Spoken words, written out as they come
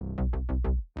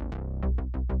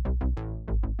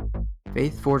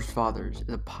Faith Forged Fathers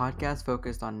is a podcast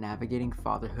focused on navigating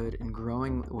fatherhood and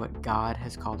growing what God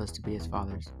has called us to be as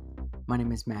fathers. My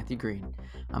name is Matthew Green.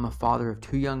 I'm a father of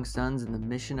two young sons, and the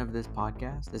mission of this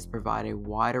podcast is to provide a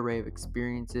wide array of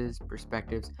experiences,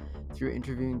 perspectives through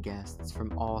interviewing guests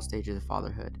from all stages of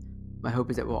fatherhood. My hope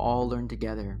is that we'll all learn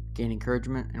together, gain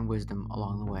encouragement and wisdom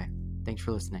along the way. Thanks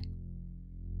for listening.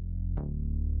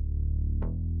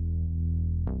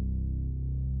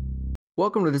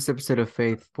 Welcome to this episode of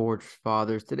Faith Forged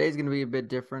Fathers. Today's going to be a bit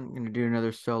different. I'm going to do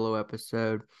another solo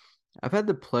episode. I've had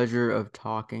the pleasure of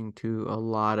talking to a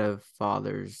lot of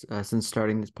fathers since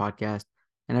starting this podcast,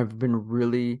 and I've been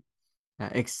really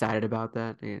excited about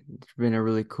that. It's been a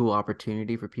really cool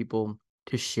opportunity for people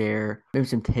to share maybe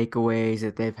some takeaways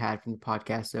that they've had from the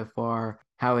podcast so far,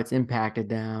 how it's impacted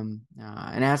them,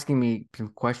 and asking me some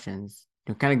questions.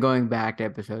 Kind of going back to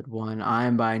episode 1, I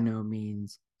am by no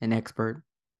means an expert.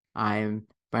 I am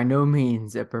by no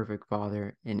means a perfect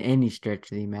father in any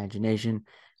stretch of the imagination.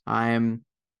 I am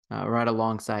right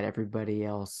alongside everybody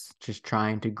else, just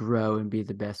trying to grow and be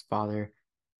the best father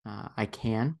I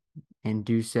can, and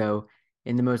do so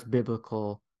in the most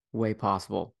biblical way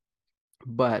possible.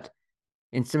 But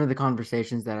in some of the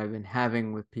conversations that I've been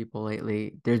having with people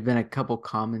lately, there's been a couple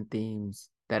common themes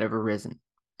that have arisen.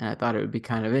 And I thought it would be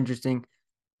kind of interesting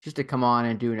just to come on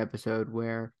and do an episode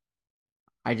where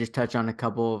I just touch on a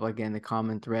couple of, again, the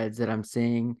common threads that I'm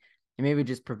seeing, and maybe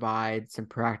just provide some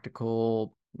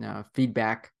practical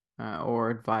feedback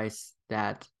or advice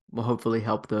that will hopefully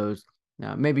help those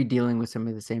maybe dealing with some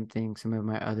of the same things some of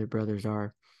my other brothers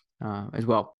are as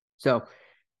well. So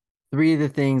 3 of the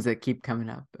things that keep coming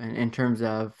up in terms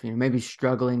of maybe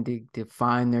struggling to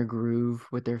find their groove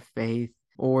with their faith,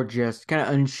 or just kind of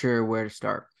unsure where to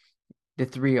start. The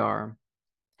 3 are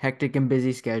hectic and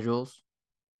busy schedules,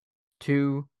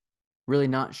 2, really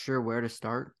not sure where to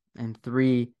start, and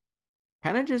 3,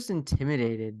 kind of just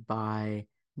intimidated by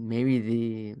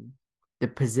maybe the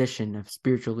position of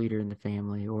spiritual leader in the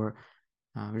family, or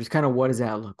just kind of what does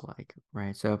that look like,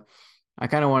 right? So I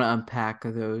kind of want to unpack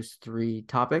those 3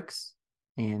 topics,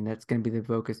 and that's going to be the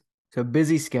focus. So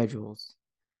busy schedules,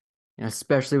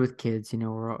 especially with kids,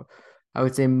 I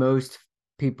would say most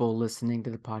people listening to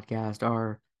the podcast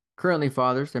are currently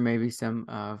fathers. There may be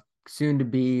some soon to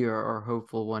be or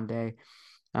hopeful one day.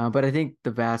 But I think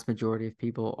the vast majority of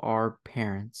people are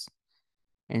parents.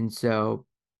 And so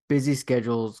busy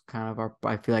schedules kind of are,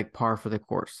 I feel like, par for the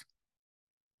course.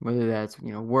 Whether that's,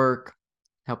 work,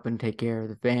 helping take care of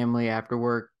the family after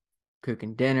work,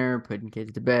 cooking dinner, putting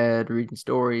kids to bed, reading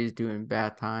stories, doing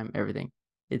bath time, everything.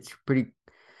 It's pretty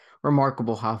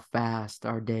remarkable how fast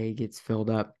our day gets filled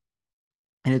up.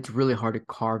 And it's really hard to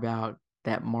carve out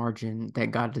that margin that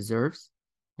God deserves.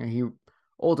 He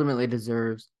ultimately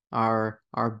deserves our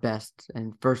best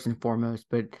and first and foremost,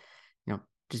 but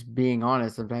just being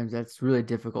honest, sometimes that's really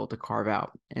difficult to carve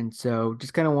out. And so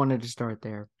just kind of wanted to start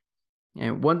there.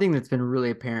 And one thing that's been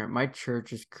really apparent, my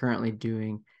church is currently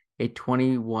doing a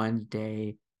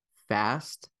 21-day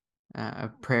fast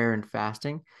of prayer and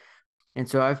fasting. And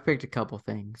so I've picked a couple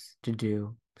things to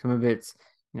do. Some of it's,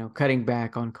 cutting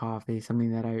back on coffee,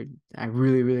 something that I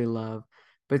really, really love.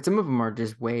 But some of them are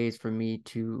just ways for me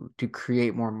to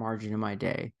create more margin in my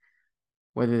day,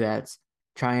 whether that's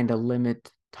trying to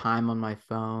limit time on my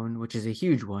phone, which is a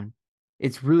huge one.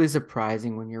 It's really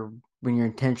surprising when you're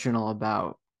intentional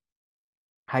about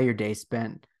how your day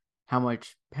spent, how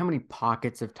many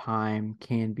pockets of time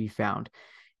can be found.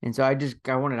 And so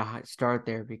I wanted to start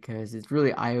there because it's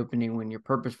really eye-opening when you're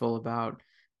purposeful about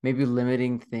maybe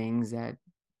limiting things that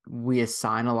we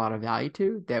assign a lot of value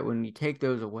to, that when you take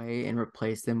those away and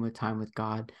replace them with time with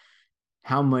God,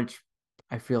 how much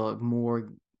I feel like more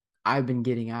I've been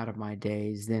getting out of my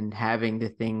days than having the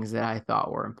things that I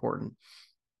thought were important.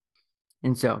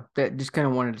 And so that just kind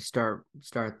of wanted to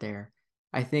start there.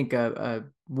 I think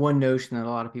one notion that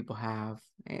a lot of people have,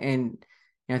 and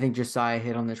I think Josiah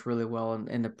hit on this really well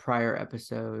in the prior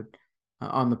episode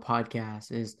on the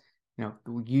podcast, is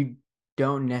you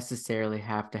don't necessarily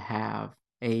have to have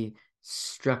a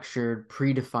structured,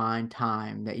 predefined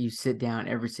time that you sit down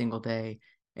every single day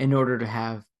in order to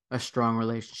have a strong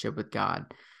relationship with God.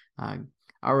 Uh,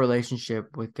 our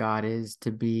relationship with God is to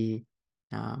be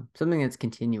something that's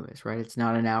continuous, right? It's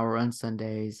not an hour on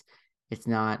Sundays. It's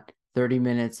not 30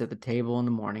 minutes at the table in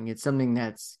the morning. It's something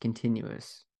that's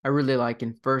continuous. I really like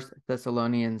in 1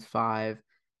 Thessalonians 5,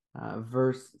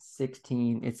 verse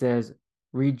 16, it says,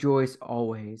 "Rejoice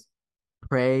always,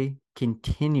 pray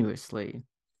continuously,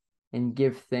 and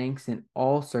give thanks in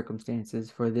all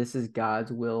circumstances, for this is God's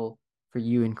will for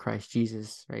you in Christ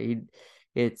Jesus," right?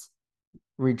 It's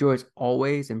rejoice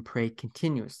always and pray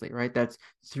continuously, right? That's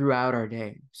throughout our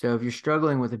day. So if you're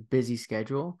struggling with a busy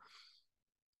schedule,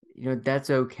 that's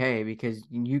okay, because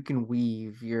you can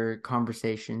weave your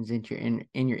conversations into in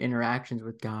your interactions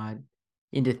with God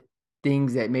into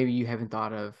things that maybe you haven't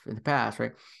thought of in the past,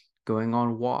 right? Going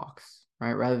on walks,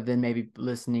 right? Rather than maybe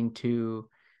listening to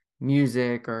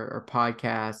music or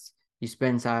podcasts, you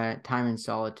spend time in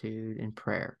solitude and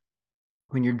prayer.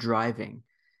 When you're driving,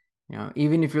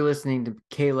 even if you're listening to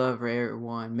Kayla or Air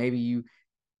One, maybe you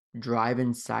drive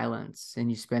in silence and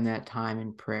you spend that time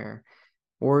in prayer,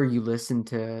 or you listen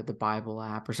to the Bible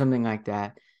app or something like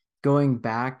that. Going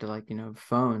back to, like,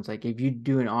 phones, like if you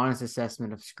do an honest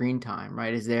assessment of screen time,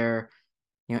 right? Is there,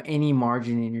 any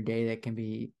margin in your day that can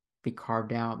be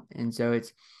carved out? And so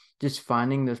it's just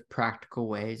finding those practical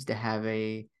ways to have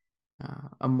a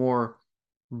more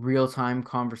real-time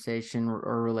conversation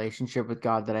or relationship with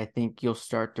God, that I think you'll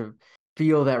start to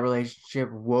feel that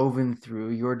relationship woven through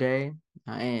your day.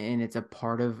 And it's a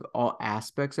part of all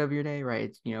aspects of your day, right?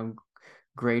 It's,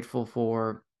 grateful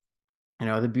for,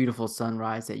 the beautiful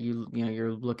sunrise that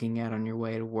you're looking at on your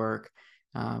way to work.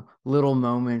 Little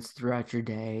moments throughout your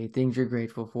day, things you're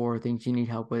grateful for, things you need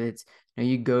help with. It's,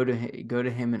 you go to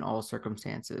him in all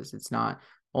circumstances. It's not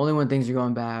only when things are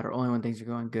going bad or only when things are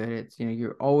going good. It's,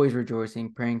 you're always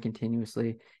rejoicing, praying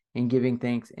continuously, and giving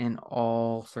thanks in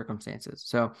all circumstances.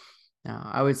 So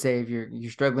I would say if you're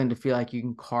struggling to feel like you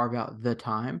can carve out the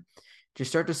time,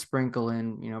 just start to sprinkle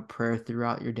in, prayer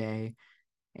throughout your day.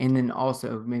 And then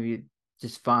also maybe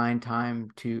just find time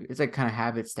to, it's like kind of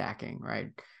habit stacking, right?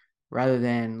 Rather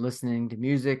than listening to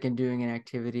music and doing an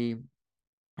activity,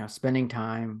 spending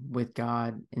time with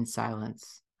God in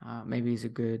silence, maybe is a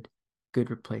good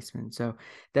replacement. So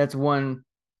that's one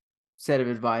set of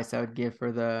advice I would give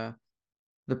for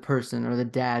the person or the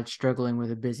dad struggling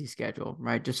with a busy schedule,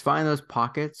 right? Just find those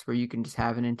pockets where you can just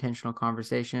have an intentional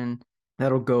conversation.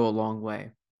 That'll go a long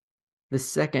way. The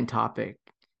second topic,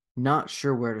 not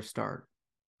sure where to start.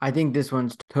 I think this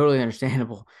one's totally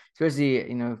understandable, especially,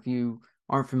 if you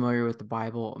aren't familiar with the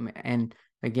Bible. And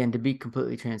again, to be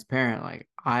completely transparent, like,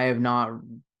 I have not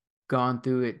gone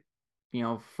through it,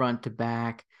 front to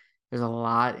back. There's a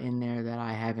lot in there that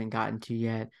I haven't gotten to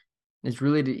yet. It's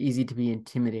really easy to be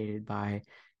intimidated by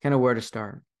kind of where to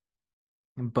start.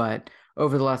 But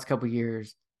over the last couple of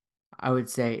years, I would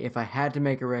say if I had to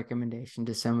make a recommendation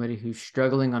to somebody who's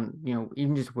struggling on,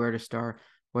 even just where to start,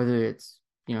 whether it's,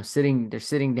 they're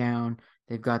sitting down,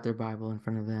 they've got their Bible in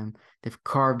front of them, they've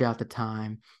carved out the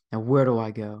time. Now, where do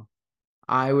I go?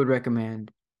 I would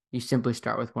recommend you simply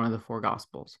start with one of the four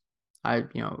Gospels.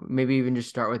 Maybe even just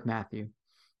start with Matthew.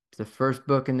 It's the first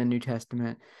book in the New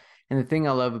Testament. And the thing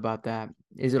I love about that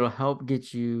is it'll help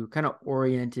get you kind of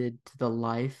oriented to the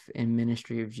life and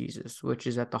ministry of Jesus, which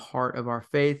is at the heart of our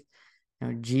faith.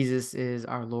 Jesus is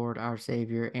our Lord, our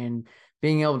Savior, and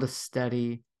being able to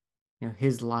study,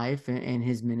 his life and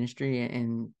his ministry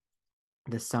and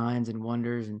the signs and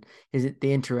wonders and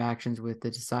the interactions with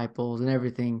the disciples and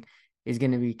everything is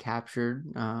going to be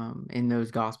captured in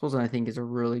those Gospels, and I think is a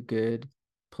really good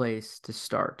place to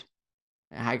start.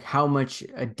 Like, how much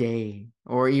a day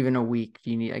or even a week do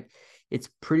you need? Like, it's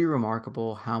pretty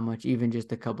remarkable how much even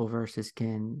just a couple verses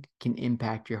can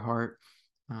impact your heart,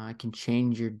 can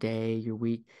change your day, your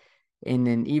week. And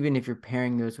then even if you're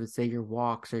pairing those with, say, your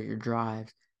walks or your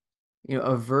drives,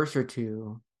 a verse or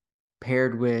two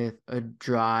paired with a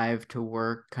drive to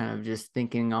work, kind of just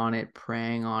thinking on it,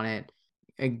 praying on it,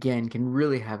 again, can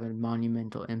really have a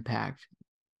monumental impact.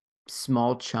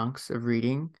 Small chunks of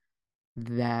reading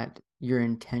that you're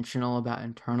intentional about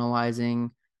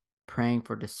internalizing, praying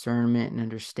for discernment and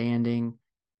understanding,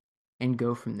 and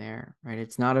go from there, right?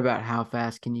 It's not about how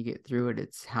fast can you get through it.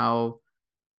 It's how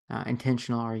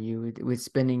intentional are you with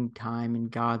spending time in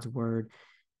God's word,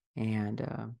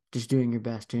 and just doing your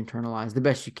best to internalize the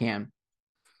best you can.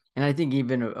 And I think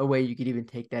even a way you could even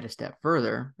take that a step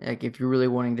further, like if you're really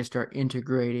wanting to start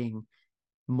integrating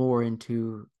more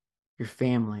into your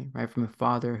family, right, from a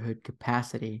fatherhood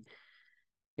capacity,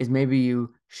 is maybe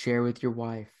you share with your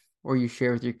wife or you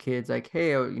share with your kids, like,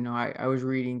 hey, I was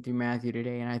reading through Matthew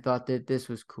today and I thought that this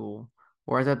was cool,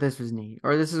 or I thought this was neat,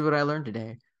 or this is what I learned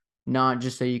today. Not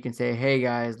just so you can say, hey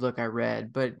guys, look, I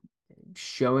read, but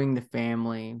showing the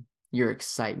family your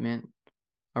excitement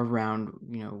around,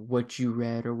 what you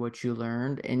read or what you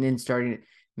learned, and then starting,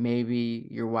 maybe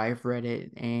your wife read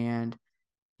it and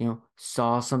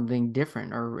saw something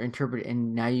different or interpret it,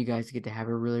 and now you guys get to have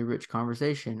a really rich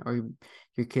conversation, or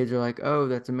your kids are like, oh,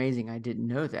 that's amazing, I didn't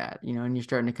know that, and you're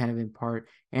starting to kind of impart,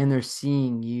 and they're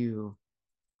seeing you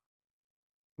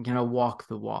walk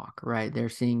the walk, right? They're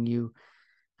seeing you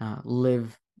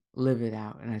live live it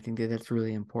out. And I think that that's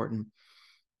really important.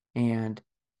 And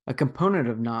a component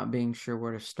of not being sure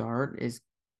where to start is,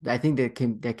 I think that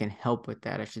can help with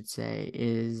that, I should say,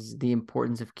 is the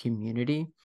importance of community.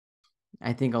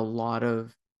 I think a lot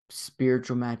of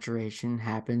spiritual maturation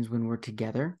happens when we're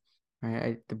together,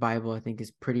 right? The Bible, I think,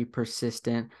 is pretty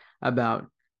persistent about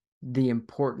the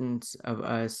importance of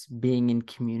us being in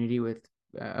community with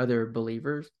other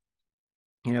believers.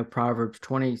 Proverbs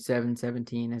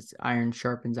 27:17, as iron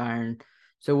sharpens iron,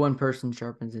 so one person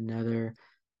sharpens another.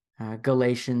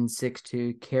 Galatians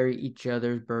 6:2, carry each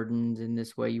other's burdens. In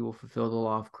this way, you will fulfill the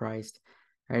law of Christ.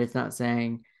 Right? It's not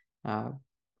saying, uh,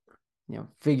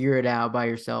 figure it out by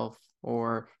yourself,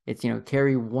 or it's,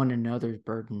 carry one another's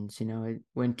burdens.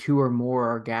 When two or more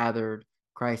are gathered,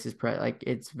 Christ is present. Like,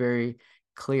 it's very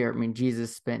clear. I mean,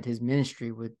 Jesus spent his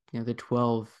ministry with, the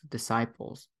 12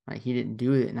 disciples. Right? He didn't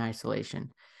do it in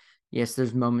isolation. Yes,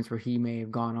 there's moments where he may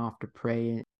have gone off to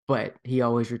pray, but he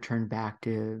always returned back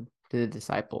to the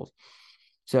disciples.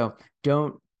 So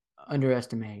don't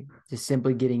underestimate just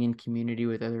simply getting in community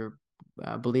with other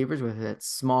believers, whether that's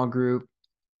small group,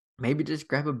 maybe just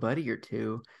grab a buddy or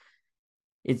two.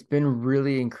 It's been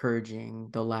really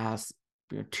encouraging the last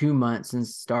 2 months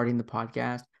since starting the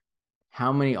podcast,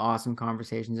 how many awesome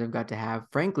conversations I've got to have,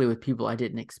 frankly, with people I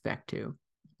didn't expect to,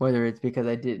 whether it's because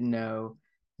I didn't know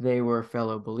they were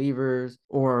fellow believers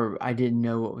or I didn't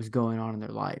know what was going on in their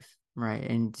life, right?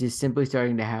 And just simply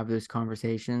starting to have those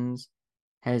conversations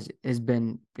has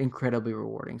been incredibly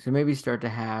rewarding. So maybe start to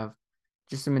have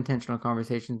just some intentional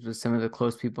conversations with some of the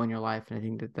close people in your life, and I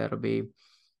think that that'll be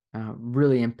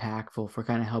really impactful for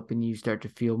kind of helping you start to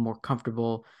feel more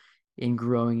comfortable in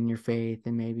growing in your faith,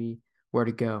 and maybe where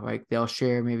to go. Like, they'll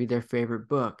share maybe their favorite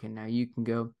book, and now you can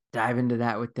go dive into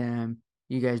that with them.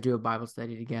 You guys do a Bible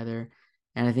study together,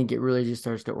 and I think it really just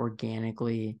starts to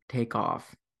organically take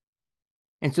off.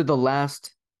 And so the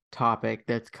last topic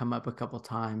that's come up a couple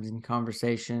times in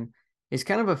conversation is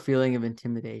kind of a feeling of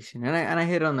intimidation, and I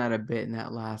hit on that a bit in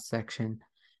that last section.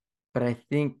 But I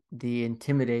think the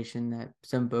intimidation that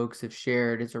some folks have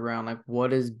shared is around, like,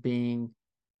 what is being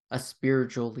a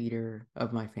spiritual leader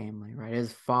of my family, right?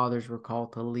 As fathers, we're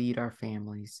called to lead our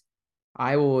families.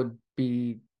 I would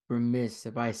be remiss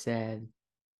if I said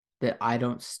that I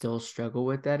don't still struggle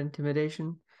with that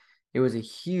intimidation. It was a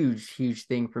huge, huge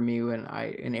thing for me when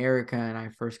Erica and I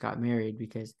first got married,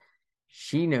 because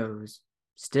she knows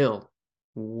still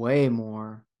way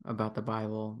more about the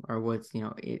Bible, or what's,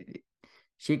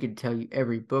 she could tell you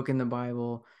every book in the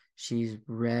Bible. She's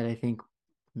read, I think,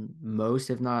 most,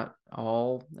 if not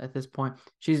all, at this point.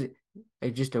 She's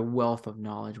just a wealth of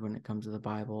knowledge when it comes to the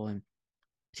Bible, and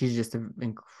she's just an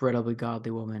incredibly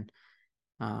godly woman.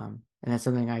 And that's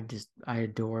something I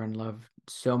adore and love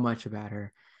so much about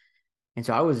her. And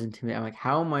so I was intimidated. I'm like,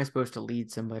 how am I supposed to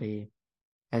lead somebody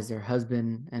as their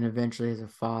husband and eventually as a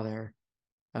father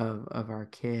of our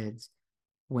kids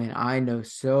when I know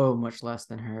so much less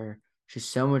than her? She's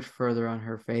so much further on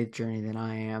her faith journey than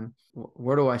I am.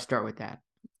 Where do I start with that?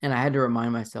 And I had to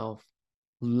remind myself,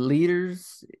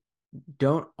 leaders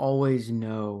don't always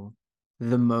know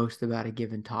the most about a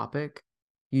given topic.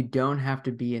 You don't have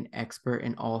to be an expert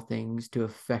in all things to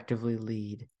effectively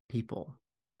lead people.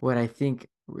 What I think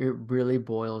it really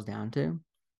boils down to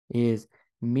is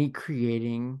me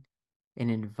creating an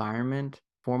environment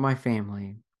for my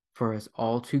family, for us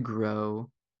all to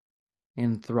grow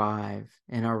and thrive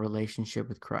in our relationship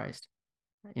with Christ.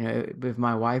 If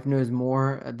my wife knows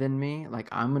more than me, like,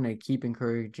 I'm gonna keep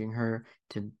encouraging her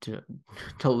to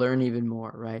to learn even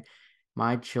more, right?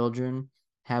 My children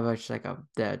have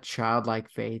that childlike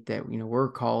faith that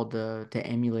we're called to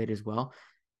emulate as well,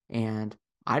 and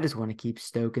I just want to keep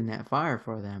stoking that fire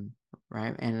for them,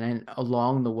 right? And then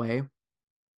along the way,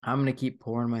 I'm gonna keep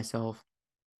pouring myself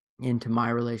into my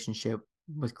relationship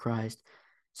with Christ,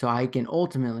 so I can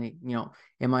ultimately,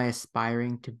 am I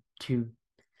aspiring to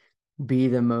be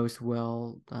the most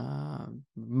well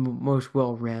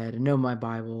read and know my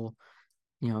Bible,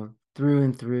 through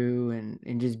and through,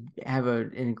 and just have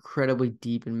an incredibly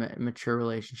deep and mature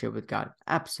relationship with God?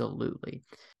 Absolutely.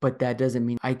 But that doesn't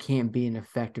mean I can't be an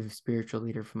effective spiritual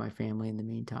leader for my family in the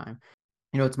meantime.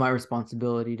 It's my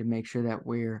responsibility to make sure that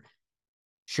we're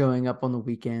showing up on the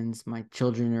weekends. My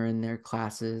children are in their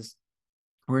classes.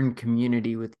 We're in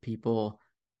community with people.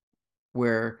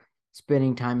 We're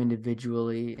spending time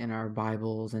individually in our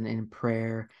Bibles and in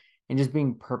prayer, and just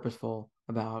being purposeful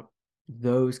about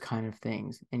those kind of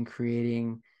things, and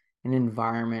creating an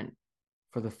environment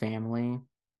for the family,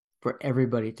 for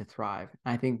everybody to thrive.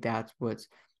 I think that's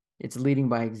it's leading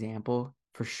by example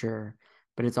for sure,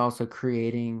 but it's also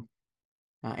creating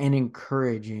and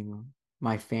encouraging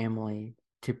my family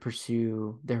to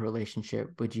pursue their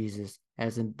relationship with Jesus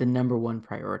as the number one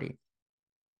priority.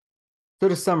 So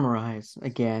to summarize,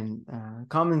 again,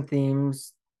 common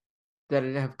themes that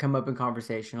have come up in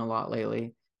conversation a lot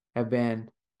lately have been,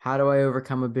 how do I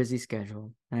overcome a busy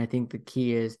schedule? And I think the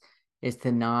key is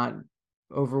to not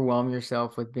overwhelm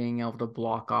yourself with being able to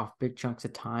block off big chunks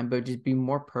of time, but just be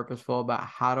more purposeful about,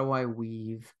 how do I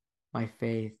weave my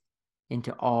faith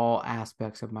into all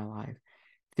aspects of my life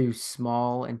through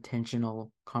small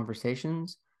intentional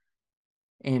conversations,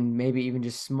 and maybe even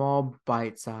just small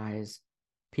bite-size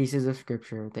pieces of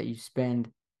scripture that you spend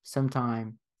some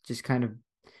time just kind of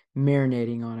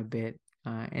marinating on a bit,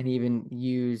 and even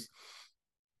use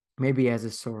maybe as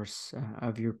a source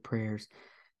of your prayers.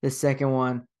 The second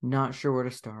one, not sure where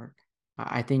to start.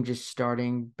 I think just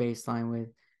starting baseline with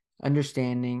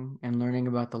understanding and learning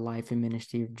about the life and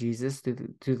ministry of Jesus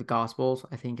through the Gospels,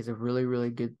 I think is a really,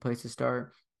 really good place to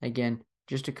start. Again,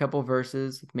 just a couple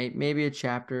verses, maybe a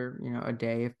chapter, a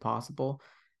day if possible.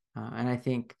 And I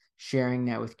think sharing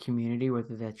that with community,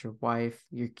 whether that's your wife,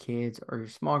 your kids, or your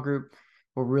small group,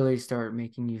 will really start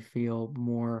making you feel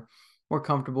more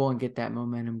comfortable and get that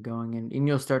momentum going. And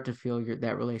you'll start to feel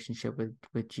that relationship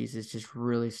with Jesus just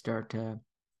really start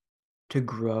to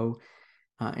grow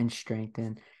and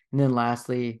strengthen. And then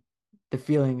lastly, the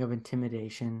feeling of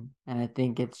intimidation. And I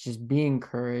think it's just be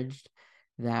encouraged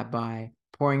that by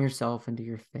pouring yourself into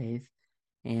your faith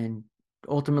and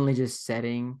ultimately just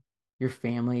setting your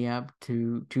family up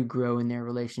to grow in their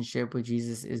relationship with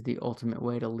Jesus is the ultimate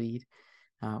way to lead.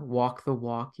 Walk the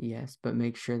walk, yes, but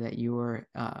make sure that you are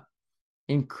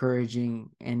encouraging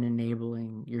and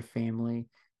enabling your family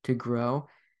to grow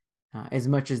as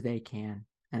much as they can.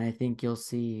 And I think you'll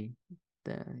see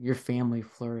your family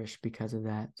flourish because of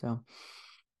that. So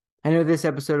I know this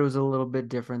episode was a little bit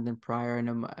different than prior. I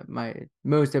know my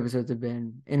most episodes have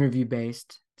been interview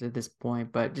based to this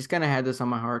point, but just kind of had this on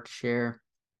my heart to share.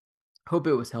 Hope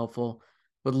it was helpful.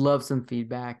 Would love some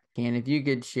feedback. And if you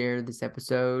could share this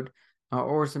episode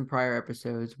or some prior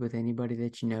episodes with anybody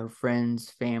that you know,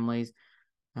 friends, families,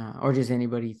 or just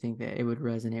anybody you think that it would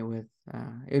resonate with,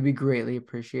 it would be greatly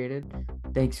appreciated.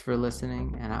 Thanks for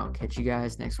listening, and I'll catch you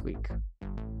guys next week.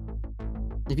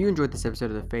 If you enjoyed this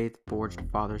episode of the Faith Forged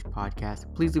Fathers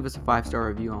podcast, please leave us a 5-star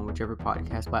review on whichever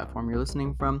podcast platform you're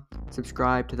listening from.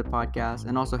 Subscribe to the podcast,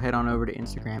 and also head on over to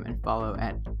Instagram and follow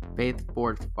at Faith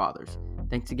Forged Fathers.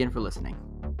 Thanks again for listening.